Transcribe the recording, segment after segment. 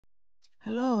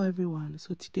Hello everyone.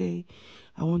 So today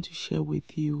I want to share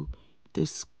with you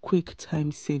this quick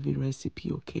time saving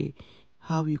recipe, okay?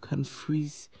 How you can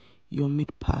freeze your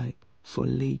meat pie for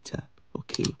later,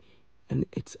 okay? And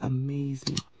it's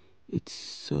amazing. It's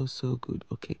so good,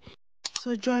 okay?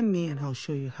 So join me and I'll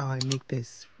show you how I make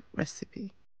this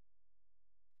recipe.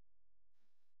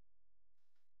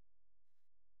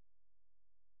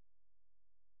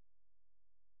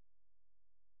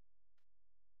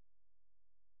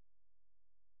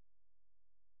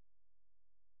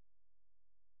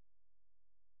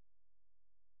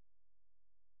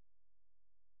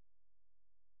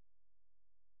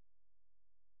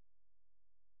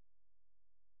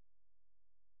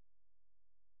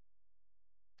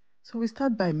 So we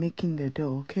start by making the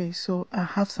dough, okay? So I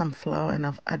have some flour and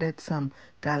I've added some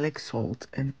garlic salt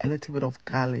and a little bit of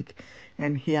garlic.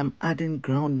 And here I'm adding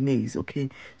ground maize, okay?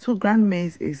 So ground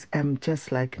maize is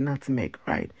just like nutmeg,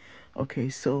 right? Okay,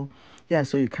 so yeah,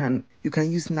 so you can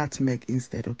use nutmeg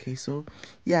instead, okay? So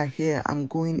yeah, here I'm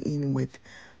going in with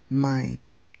my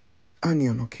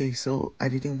onion, okay? So I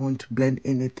didn't want to blend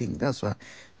anything. That's why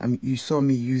you saw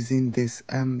me using this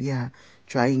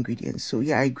dry ingredients. So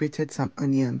yeah, I grated some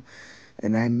onion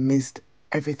and I mixed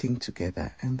everything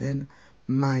together, and then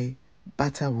my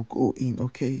butter will go in,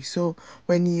 okay? So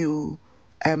when you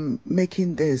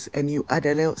making this and you add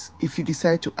a little, if you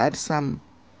decide to add some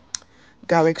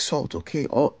garlic salt, okay,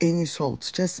 or any salt,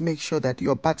 just make sure that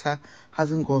your butter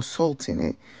hasn't got salt in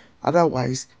it.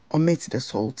 Otherwise, omit the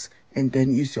salt and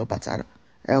then use your butter,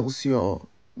 else your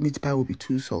meat pie will be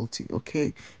too salty,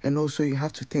 okay? And also you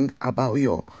have to think about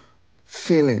your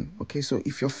filling, okay? So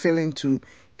if your filling too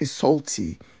is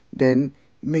salty, then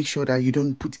make sure that you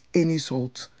don't put any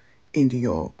salt in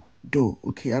your dough,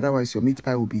 okay? Otherwise your meat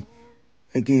pie will be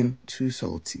again too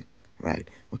salty, right?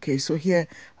 Okay, so here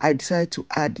I decided to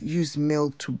use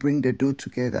milk to bring the dough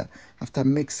together after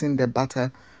mixing the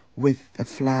butter with the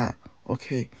flour.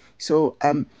 Okay, so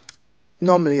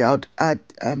normally I would add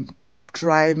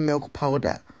dry milk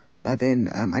powder, but then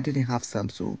I didn't have some,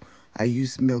 so I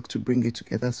used milk to bring it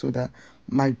together so that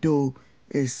my dough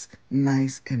is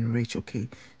nice and rich. Okay,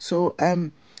 so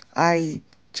I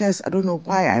I don't know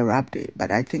why I wrapped it,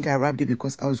 but I think I wrapped it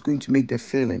because I was going to make the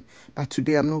filling. But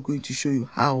today I'm not going to show you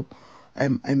how I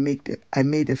made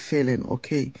the filling.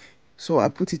 Okay, so I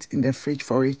put it in the fridge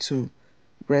for it to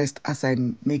rest as I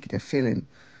make the filling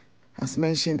as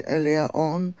mentioned earlier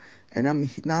on, and I'm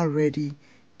now ready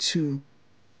to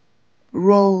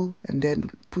roll and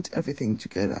then put everything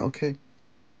together. Okay,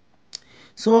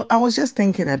 so I was just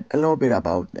thinking a little bit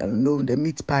about the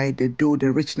meat pie, the dough,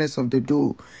 the richness of the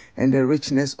dough, and the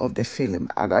richness of the filling.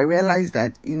 And I realized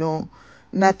that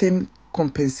nothing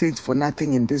compensates for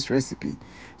nothing in this recipe.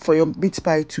 For your meat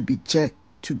pie to be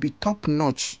top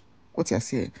notch, what I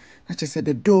say, I just said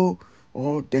the dough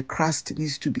or the crust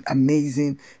needs to be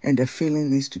amazing and the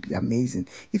filling needs to be amazing.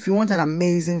 If you want an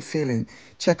amazing filling,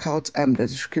 check out the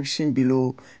description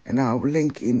below and I'll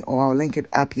link it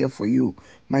up here for you,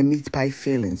 my meat pie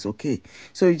fillings. Okay,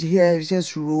 so here it's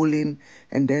just rolling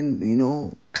and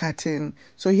then cutting.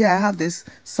 So here I have this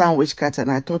sandwich cutter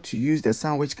and I thought to use the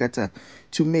sandwich cutter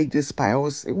to make this pie.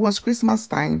 It was Christmas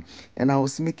time and I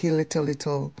was making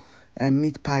little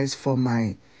meat pies for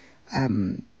my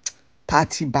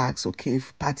party bags, okay,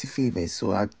 party favors.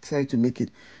 So I tried to make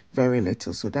it very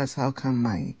little. So that's how come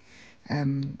I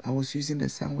was using the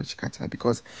sandwich cutter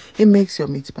because it makes your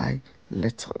meat pie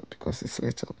little because it's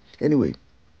little. Anyway,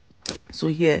 so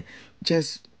here,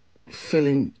 just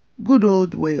filling good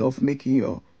old way of making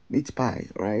your meat pie,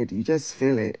 right? You just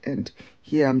fill it, and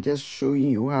here I'm just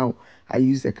showing you how I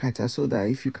use the cutter so that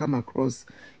if you come across,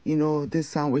 this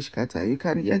sandwich cutter, you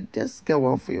can just get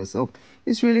one for yourself.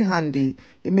 It's really handy.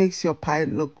 It makes your pie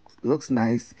looks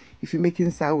nice. If you're making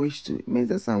sandwich too, it makes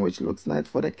the sandwich looks nice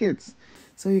for the kids.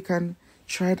 So you can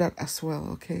try that as well.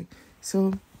 Okay,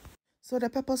 so the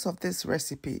purpose of this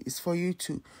recipe is for you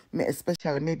to,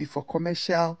 especially maybe for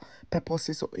commercial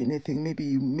purposes or anything, maybe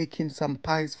you making some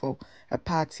pies for a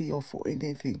party or for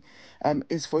anything,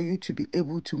 is for you to be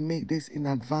able to make this in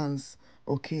advance,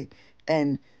 okay,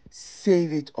 and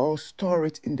save it or store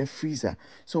it in the freezer.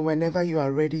 So whenever you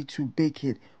are ready to bake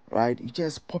it, right, you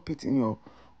just pop it in your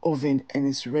oven and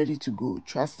it's ready to go.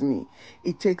 Trust me,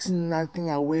 it takes nothing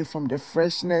away from the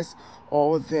freshness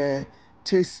or the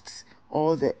taste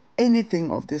or the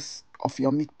anything of this of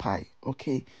your meat pie.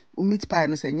 Okay, meat pie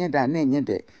no say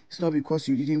it's not because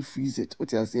you didn't freeze it.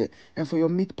 What I say, and for your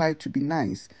meat pie to be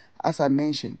nice, as I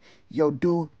mentioned, your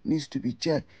dough needs to be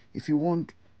jet. If you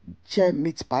want jet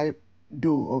meat pie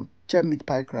dough or jet meat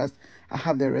pie crust, I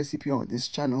have the recipe on this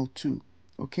channel too.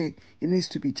 Okay, it needs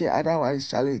to be jet. Otherwise,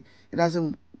 Charlie, it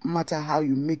doesn't matter how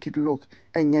you make it look,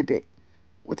 and yet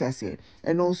what I said.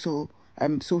 And also,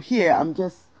 so here I'm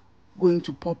just going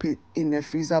to pop it in a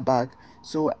freezer bag.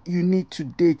 So you need to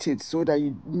date it so that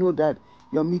you know that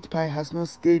your meat pie has not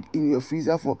stayed in your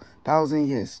freezer for 1,000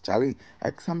 years. Charlie,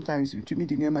 like sometimes to me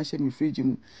the name I share fridge,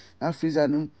 now freezer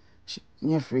no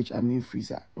near fridge, I mean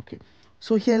freezer. Okay.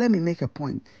 So here let me make a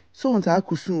point. So on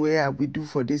the where we do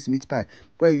for this meat pie,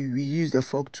 where we use the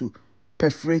fork to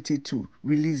perforate it to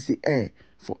release the air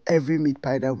for every meat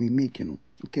pie that we make,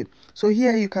 Okay, so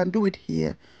here you can do it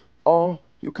here, or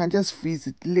you can just freeze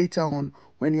it later on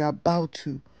when you're about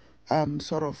to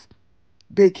sort of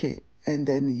bake it, and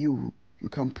then you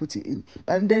can put it in.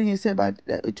 But then you say, but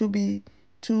it will be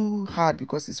too hard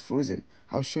because it's frozen.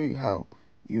 I'll show you how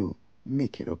you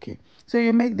make it. Okay, so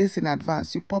you make this in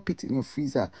advance. You pop it in your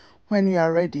freezer when you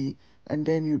are ready, and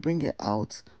then you bring it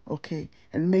out. Okay,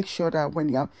 and make sure that when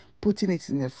you are putting it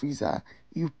in the freezer,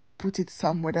 you put it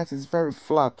somewhere that is very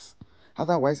flat.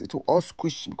 Otherwise, it will all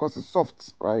squish because it's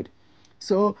soft, right?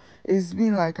 So it's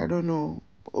been like, I don't know,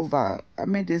 I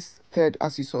made this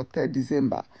as you saw, 3rd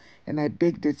December, and I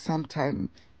baked it sometime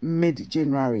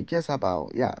mid-January, just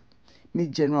about, yeah,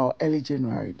 mid-January, early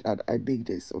January that I baked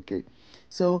this, okay?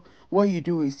 So what you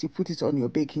do is you put it on your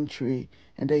baking tray,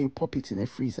 and then you pop it in a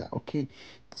freezer, okay?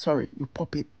 Sorry, you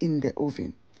pop it in the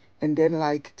oven. And then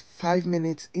like 5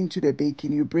 minutes into the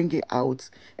baking, you bring it out,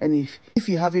 and if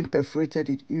you haven't perforated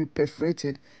it, you perforate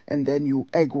it, and then you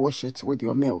egg wash it with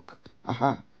your milk.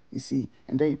 You see,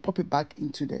 and then you pop it back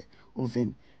into the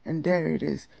oven, and there it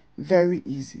is. Very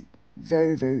easy,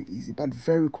 very, very easy, but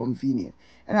very convenient.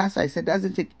 And as I said,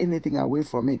 doesn't take anything away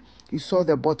from it. You saw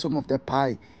the bottom of the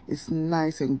pie. It's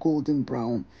nice and golden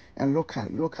brown, and look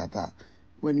at that.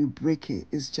 When you break it,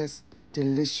 it's just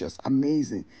delicious,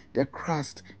 amazing. The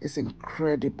crust is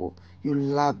incredible. You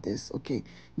love this, okay?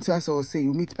 So as I was saying,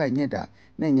 you meat pie nyeda,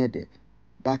 na nyede,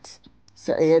 but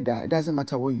it doesn't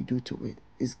matter what you do to it.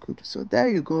 It's good. So there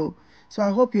you go. So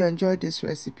I hope you enjoyed this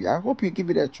recipe. I hope you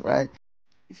give it a try.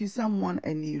 If you're someone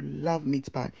and you love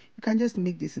meat pie, you can just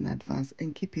make this in advance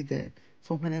and keep it there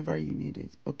for whenever you need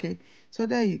it. Okay? So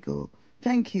there you go.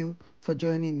 Thank you for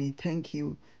joining me. Thank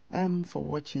you for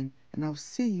watching. And I'll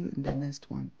see you in the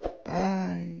next one.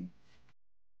 Bye.